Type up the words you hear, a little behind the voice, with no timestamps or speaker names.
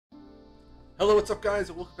Hello, what's up, guys,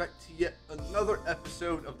 and welcome back to yet another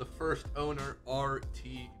episode of the First Owner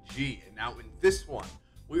RTG. And now in this one,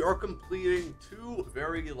 we are completing two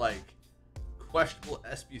very, questionable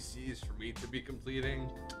SBCs for me to be completing.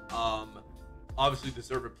 Obviously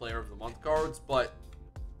deserved Player of the Month cards, but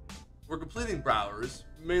we're completing Browers,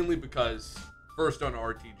 mainly because First Owner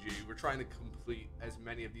RTG, we're trying to complete as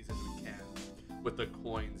many of these as we can with the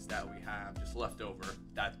coins that we have just left over.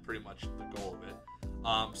 That's pretty much the goal of it.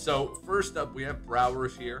 So first up, we have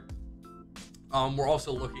Browers here. We're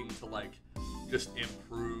also looking to just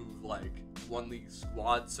improve one league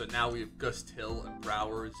squad. So now we have Gust Hill and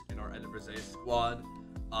Browers in our Edinburgh squad,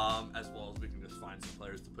 as well as we can just find some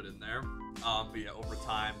players to put in there. But yeah, over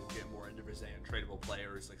time we'll get more Edinburgh and tradable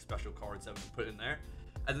players, like special cards that we can put in there.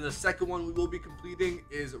 And then the second one we will be completing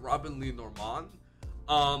is Robin Lee Normand.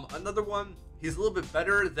 Another one, he's a little bit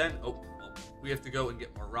better than, we have to go and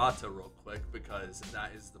get Murata real quick because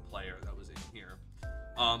that is the player that was in here.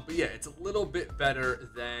 But yeah, it's a little bit better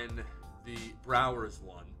than the Browers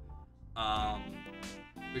one,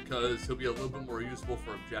 because he'll be a little bit more useful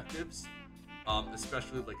for objectives,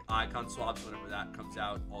 especially like icon swaps whenever that comes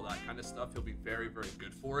out, all that kind of stuff. He'll be very, very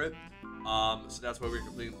good for it. So that's why we're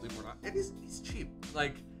completing Lee Normand. And he's cheap.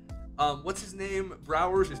 What's his name?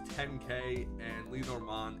 Browers is 10k and Lee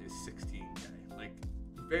Normand is 16k.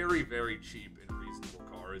 Very, very cheap and reasonable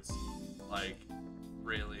cards.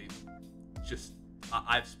 Really, just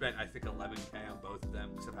I've spent, I think, 11k on both of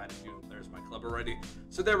them because I've had a few players in my club already.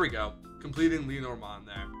 So there we go, completing Lee Normand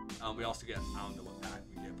there. We also get, I don't know what pack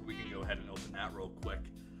we get, but we can go ahead and open that real quick.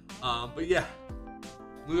 But yeah,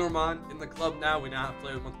 Lee Normand in the club now. We now have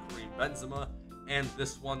Player of the Month Kareem Benzema, and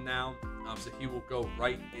this one now. So he will go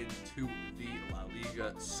right into the La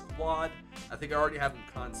Liga squad. I think I already have him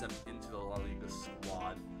concept into the La Liga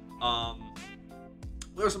squad.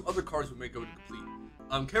 There are some other cards we may go to complete.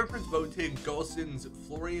 Kevin Prince Boateng, Gulson's,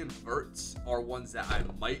 Florian Wirtz are ones that I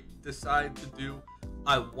might decide to do.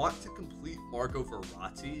 I want to complete Marco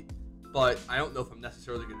Verratti, but I don't know if I'm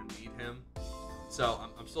necessarily going to need him. So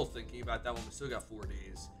I'm still thinking about that one. We still got 4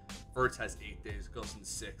 days. Wirtz has 8 days, Gulson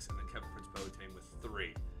 6, and then Kevin Prince Boateng with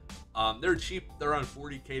 3. They're cheap. They're on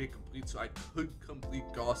 40k to complete, so I could complete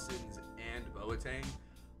Gaussins and Boateng,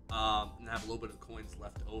 and have a little bit of coins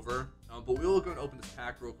left over. But we will go and open this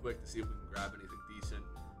pack real quick to see if we can grab anything decent.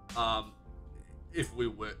 If we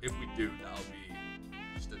do, that'll be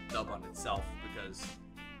just a dub on itself because,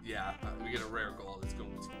 yeah, we get a rare gold. It's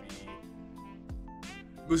going to be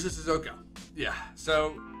Musa Sissoko. Yeah,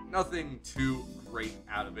 so nothing too great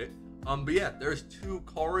out of it. But yeah, there's 2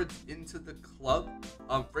 cards into the club.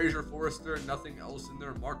 Fraser Forrester, nothing else in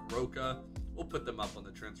there. Mark Roca, we'll put them up on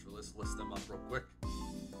the transfer list them up real quick,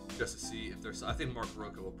 just to see if there's, I think Mark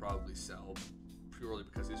Roca will probably sell purely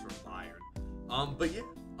because he's from Bayern. But yeah,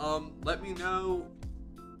 let me know,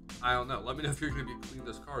 I don't know, let me know if you're going to be cleaning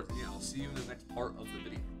those cards, and yeah, I'll see you in the next part of the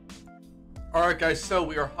video. Alright guys, so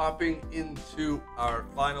we are hopping into our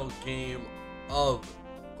final game of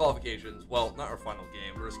qualifications. Well, not our final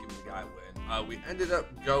game, we're just giving the guy a win. We ended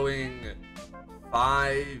up going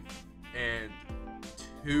 5-2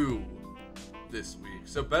 this week,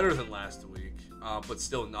 so better than last week, but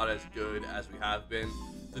still not as good as we have been.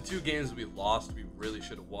 The 2 games we lost, we really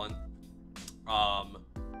should have won.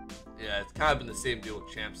 Yeah, it's kind of been the same deal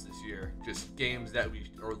with champs this year. Just games that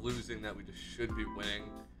we are losing that we just should be winning,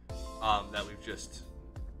 that we've just,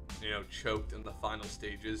 choked in the final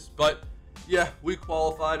stages. But yeah, we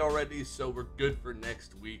qualified already, so we're good for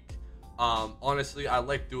next week. Honestly, I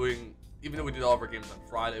like doing, even though we did all of our games on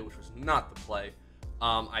Friday, which was not the play,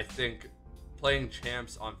 I think playing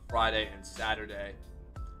champs on Friday and Saturday,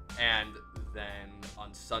 and then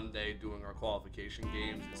on Sunday doing our qualification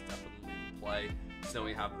games is definitely the play. So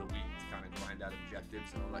we have the week to kind of grind out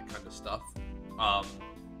objectives and all that kind of stuff.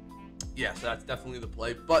 Yeah, so that's definitely the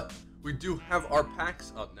play. But we do have our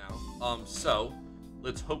packs up now. So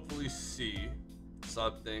let's hopefully see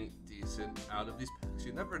something decent out of these packs.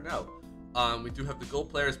 You never know. We do have the Gold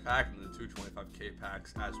Players pack and the 225k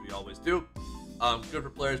packs, as we always do. Good for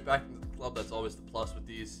players back into the club. That's always the plus with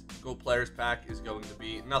these. Gold Players pack is going to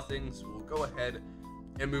be nothing, so we'll go ahead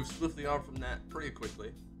and move swiftly on from that pretty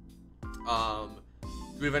quickly.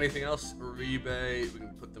 Do we have anything else? Uribe, we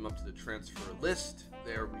can put them up to the transfer list.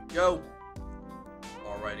 There we go.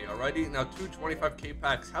 Alrighty. Now 225k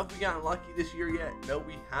packs. Have we gotten lucky this year yet? No,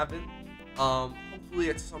 we haven't. Hopefully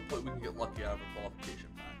at some point we can get lucky out of our qualification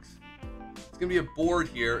packs. It's gonna be a board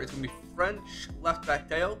here. It's gonna be French left back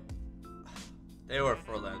Theo or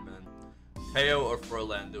Furlan, man. Theo or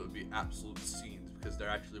Furlan, that would be absolute scenes because they're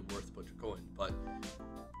actually worth a bunch of coin. But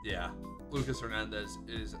yeah, Lucas Hernandez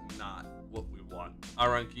is not what we want.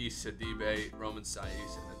 Aranki, Sidibe, Roman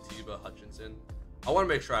Saiz, and Atiba Hutchinson. I want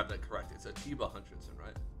to make sure I have that correct. It's Atiba Hutchinson,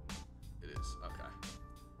 right? It is. Okay.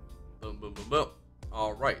 Boom, boom, boom, boom.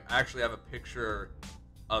 All right. I actually have a picture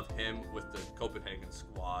of him with the Copenhagen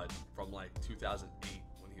squad from like 2008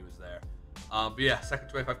 when he was there. But yeah, second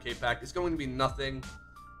 25K pack. It's going to be nothing.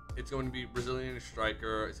 It's going to be Brazilian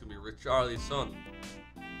striker. It's going to be Richarlison.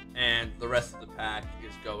 And the rest of the pack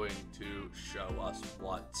is going to show us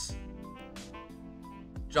what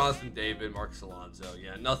Jonathan David, Marcus Alonso.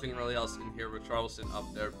 Yeah, nothing really else in here. Richarlison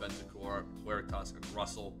up there, Bentancur, Huertas, and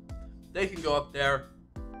Russell. They can go up there.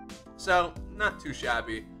 So, not too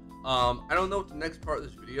shabby. I don't know what the next part of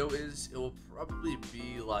this video is. It will probably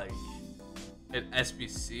be like an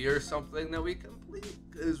SBC or something that we complete,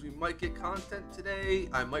 because we might get content today.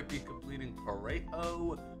 I might be completing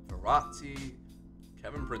Parejo, Verratti,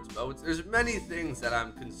 Kevin Prince Boats. There's many things that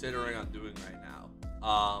I'm considering on doing right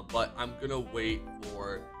now. But I'm gonna wait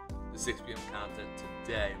for the 6 p.m. content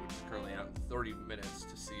today, which is currently out in 30 minutes,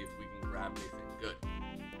 to see if we can grab anything good.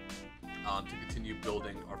 To continue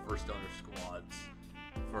building our first owner squads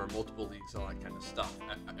for multiple leagues and all that kind of stuff.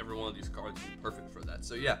 Every one of these cards will be perfect for that.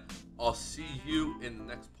 So yeah, I'll see you in the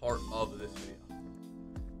next part of this video.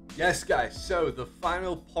 Yes, guys, so the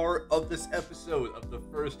final part of this episode of the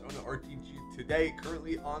first owner RTG today,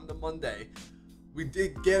 currently on the Monday, we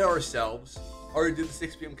did get ourselves, already did the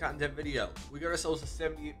 6 p.m. content video. We got ourselves a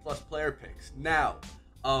 78 plus player picks. Now,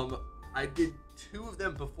 I did 2 of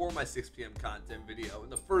them before my 6 p.m. content video.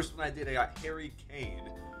 And the first one I did, I got Harry Kane,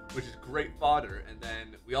 which is great fodder. And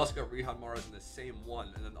then we also got Riyad Mahrez in the same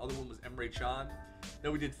one. And then the other one was Emre Can.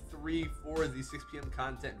 Then we did 3 for the 6 p.m.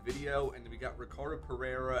 content video. And then we got Ricardo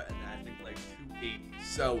Pereira and then I think like 280.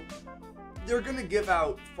 So they're going to give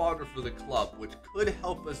out fodder for the club, which could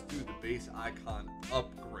help us do the base icon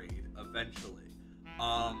upgrade eventually.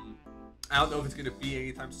 I don't know if it's going to be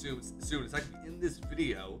anytime soon. It's not going to be in this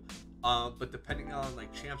video. But depending on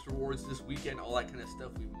like champs rewards this weekend, all that kind of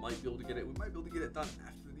stuff, we might be able to get it. We might be able to get it done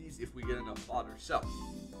after these if we get enough fodder. So,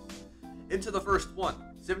 into the first one,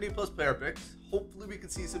 70 plus player picks. Hopefully we can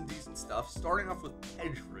see some decent stuff. Starting off with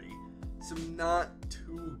Pedri, some not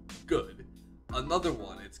too good. Another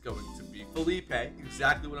one, it's going to be Felipe,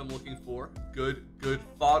 exactly what I'm looking for. Good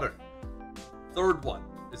fodder. Third one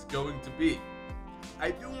is going to be,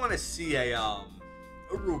 I do want to see a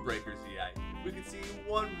rule breakers EA. If we could see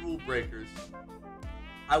 1 rule breakers,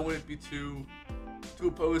 I wouldn't be too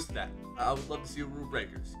opposed to that. I would love to see a rule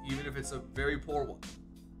breakers, even if it's a very poor one.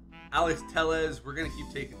 Alex Tellez, we're gonna keep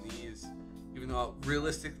taking these, even though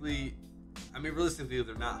realistically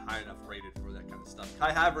they're not high enough rated for that kind of stuff.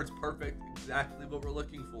 Kai Havertz, perfect, exactly what we're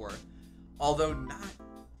looking for, although not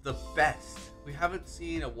the best. We haven't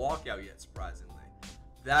seen a walkout yet, surprisingly.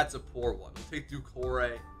 That's a poor one. We'll take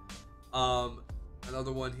Ducore.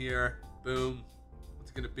 Another one here. Boom.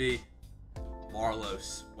 What's it gonna be?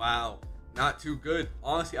 Marlos. Wow. Not too good.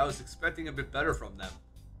 Honestly, I was expecting a bit better from them.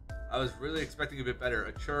 I was really expecting a bit better.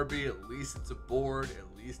 A Cherby, at least it's a board.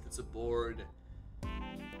 At least it's a board.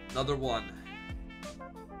 Another one.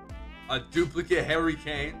 A duplicate Harry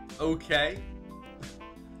Kane. Okay.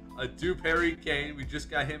 A dupe Harry Kane. We just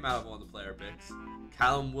got him out of one of the player picks.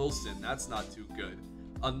 Callum Wilson. That's not too good.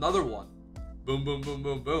 Another one. Boom, boom, boom,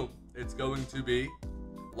 boom, boom. It's going to be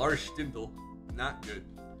Lars Stindl. Not good.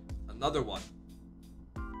 Another one.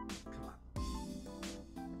 Come on.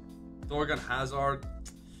 Thorgan Hazard.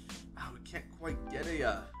 Oh, we can't quite get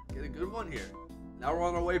a good one here. Now we're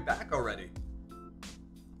on our way back already.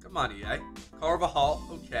 Come on, EA. Carvajal.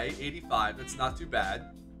 Okay, 85. That's not too bad.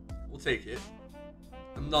 We'll take it.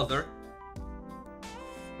 Another.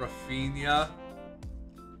 Rafinha.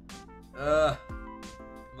 Come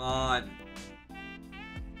on.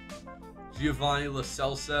 Giovanni Lo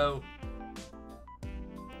Celso.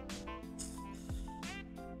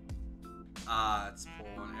 It's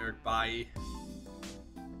poor one. Eric Bailly.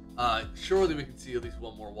 Surely we can see at least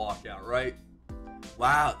one more walkout, right?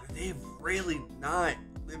 Wow, they've really not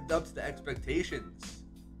lived up to the expectations.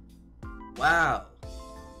 Wow.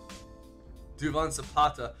 Duvan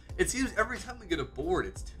Zapata. It seems every time we get a board,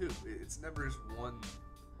 it's 2. It's never just 1.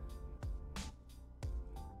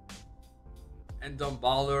 And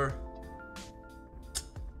Dumballer.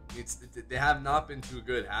 They have not been too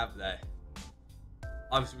good, have they?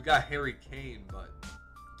 Obviously, we got Harry Kane, but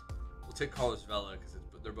we'll take Carlos Vela because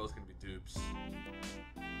they're both going to be dupes.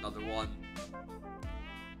 Another one.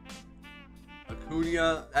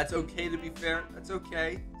 Acuna. That's okay, to be fair. That's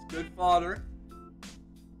okay. It's good fodder.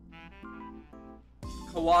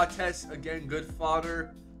 Coates, again, good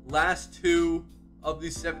fodder. Last 2 of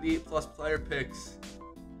these 78 plus player picks.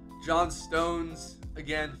 John Stones.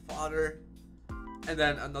 again, fodder. And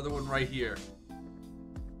then another one right here.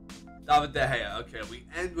 David De Gea. Okay, we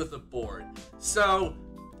end with a board. So,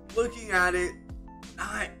 looking at it,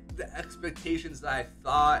 not the expectations that I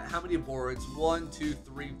thought. How many boards? 1, 2,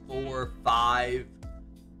 3, 4, 5,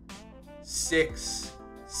 6,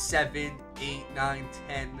 7, 8, 9,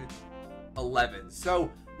 10, 11.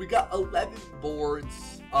 So, we got 11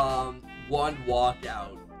 boards, one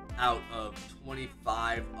walkout out of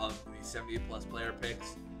 25 of the 70-plus player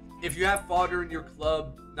picks. If you have fodder in your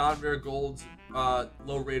club, non-rare golds,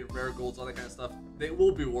 low-rated rare golds, all that kind of stuff, they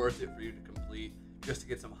will be worth it for you to complete just to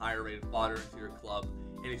get some higher-rated fodder into your club.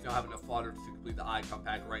 And if you don't have enough fodder to complete the icon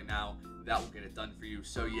pack right now, that will get it done for you.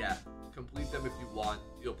 So yeah, complete them if you want.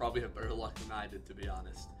 You'll probably have better luck than I did, to be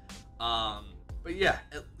honest. But yeah,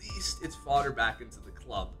 at least it's fodder back into the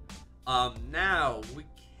club. Now, we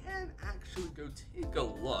can actually go take a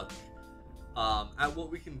look at what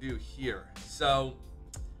we can do here. So,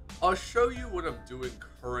 I'll show you what I'm doing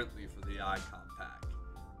currently for the icon pack.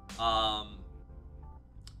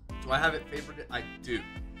 Do I have it favorited? I do.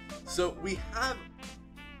 So, we have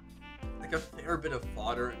like a fair bit of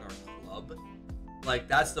fodder in our club. Like,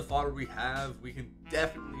 that's the fodder we have. We can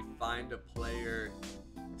definitely find a player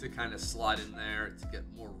to kind of slide in there to get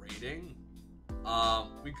more rating.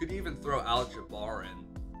 We could even throw Al Jabbar in,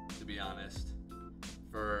 to be honest.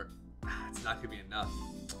 It's not gonna be enough.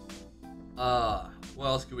 What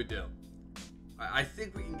else can we do? I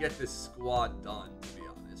think we can get this squad done, to be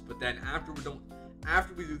honest. But then after we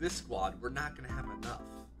do this squad, we're not gonna have enough.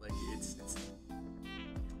 Like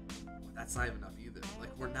that's not even enough either.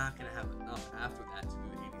 Like, we're not gonna have enough after that to do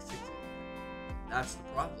the 86 anymore. That's the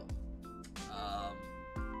problem.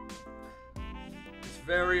 It's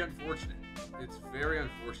very unfortunate. It's very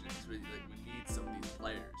unfortunate because we need some of these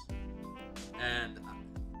players, and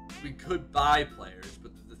we could buy players,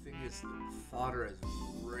 but the thing is, the fodder has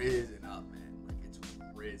risen up, man. Like, it's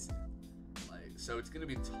risen. Like, so it's gonna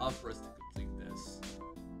be tough for us to complete this,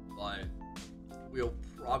 but we'll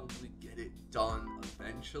probably get it done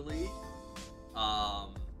eventually.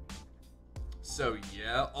 So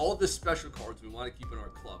yeah, all the special cards we want to keep in our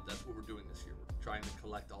club. That's what we're doing this year. We're trying to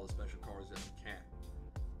collect all the special cards that we can.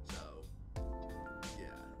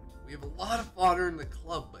 We have a lot of fodder in the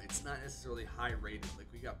club, but it's not necessarily high rated. Like,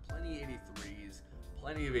 we got plenty 83s,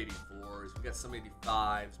 plenty of 84s, we got some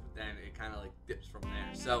 85s, but then it kind of like dips from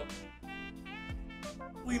there. So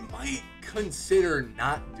we might consider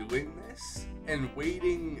not doing this and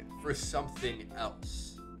waiting for something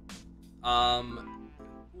else.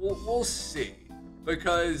 We'll see,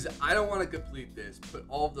 because I don't want to complete this, put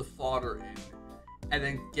all of the fodder in, and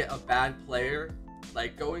then get a bad player.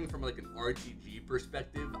 Like, going from like an RTG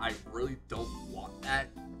perspective, I really don't want that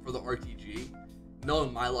for the RTG.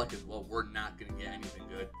 Knowing my luck as well, we're not gonna get anything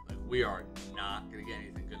good. Like, we are not gonna get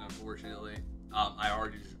anything good, unfortunately. I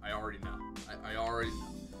already know.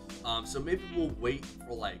 So maybe we'll wait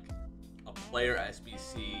for like a player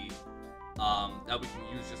SBC that we can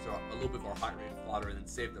use just a little bit of our high rated fodder, and then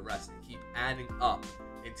save the rest and keep adding up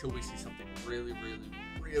until we see something really, really,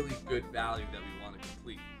 really good value that we want to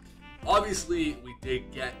complete. Obviously, we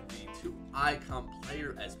did get the 2 icon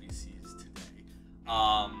player SBCs today,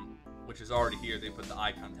 which is already here. They put the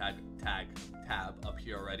icon tab up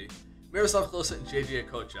here already. Miroslav Klose and JJ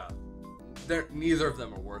Okocha. Neither of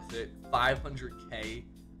them are worth it. 500K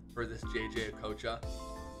for this JJ Okocha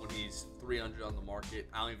when he's 300 on the market.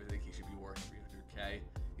 I don't even think he should be worth 300K.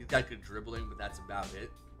 He's got good dribbling, but that's about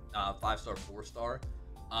it. 5-star, 4-star.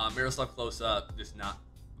 Miroslav Klose, just not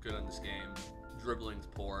good in this game. Dribbling's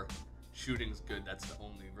poor. Shooting's good. That's the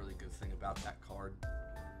only really good thing about that card.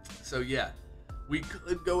 So yeah, we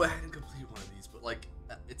could go ahead and complete one of these, but like,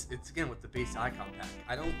 it's again with the base icon pack.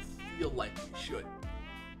 I don't feel like we should.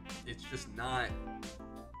 It's just not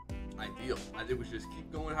ideal. I think we should just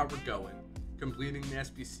keep going how we're going, completing the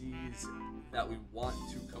SBCs that we want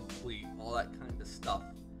to complete, all that kind of stuff,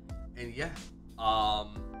 and yeah,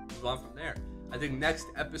 move on from there. I think next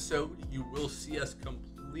episode you will see us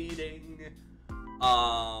completing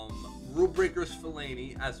Rule Breakers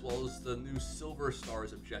Fellaini, as well as the new Silver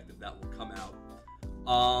Stars objective that will come out.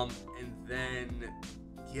 And then,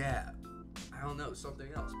 yeah, I don't know,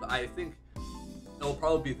 something else. But I think it'll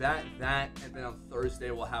probably be that, and then on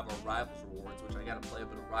Thursday we'll have our Rivals Rewards, which I gotta play a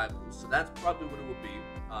bit of Rivals. So that's probably what it will be.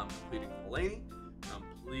 Completing Fellaini,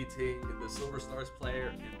 completing the Silver Stars player,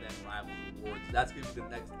 and then Rivals Rewards. That's gonna be the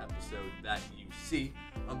next episode that you see.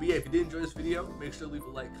 But yeah, if you did enjoy this video, make sure to leave a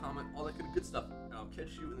like, comment, all that kind of good stuff. And I'll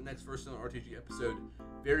catch you in the next First on RTG episode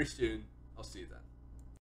very soon. I'll see you then.